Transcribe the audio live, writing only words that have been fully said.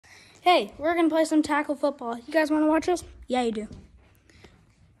Hey, we're going to play some tackle football. You guys want to watch us? Yeah, you do.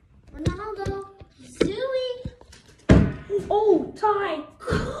 Ronaldo. Zooey. Oh, Ty.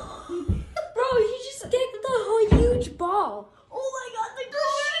 Bro, he just kicked the huge ball. Oh my God, the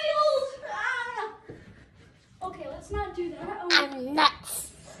girl. Ah. Okay, let's not do that. I'm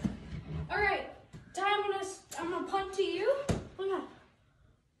nuts. All right, Ty, I'm gonna punt to you. Hang on.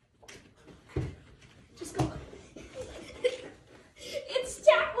 Just go. It's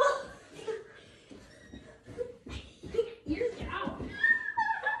tackle. You're down.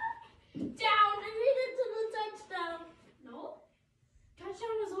 Down. I made it to the touchdown. No.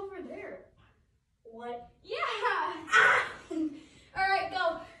 Touchdown was over there. What? Yeah. Ah. All right, go.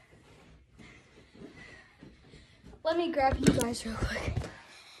 Let me grab you guys real quick.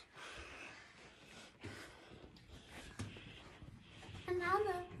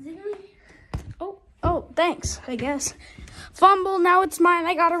 Ronaldo. Zooey. Oh, thanks, I guess. Fumble, now it's mine.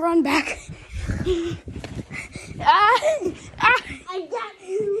 I gotta run back. I got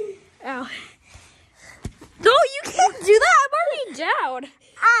you. Ow. No, you can't do that. I'm already down.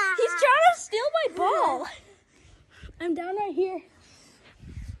 He's trying to steal my ball. I'm down right here.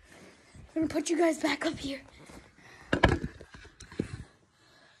 I'm gonna put you guys back up here.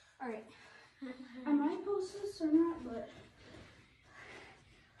 All right. I might post this or not, but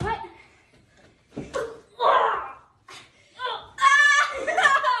what?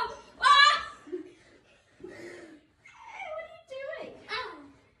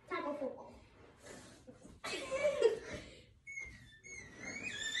 Tackle football.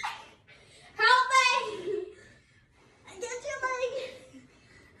 Help me! I get your leg.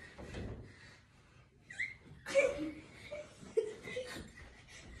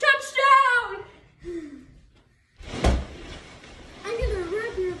 Touchdown! I'm gonna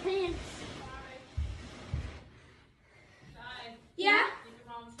rip your pants. Yeah?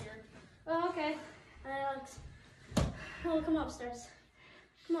 Oh, okay. Alex. Oh, come upstairs.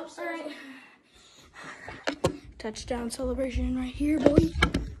 Come upstairs. All right. Touchdown celebration right here, boy.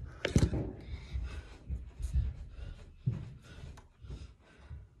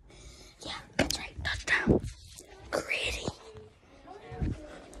 Yeah, that's right. Touchdown.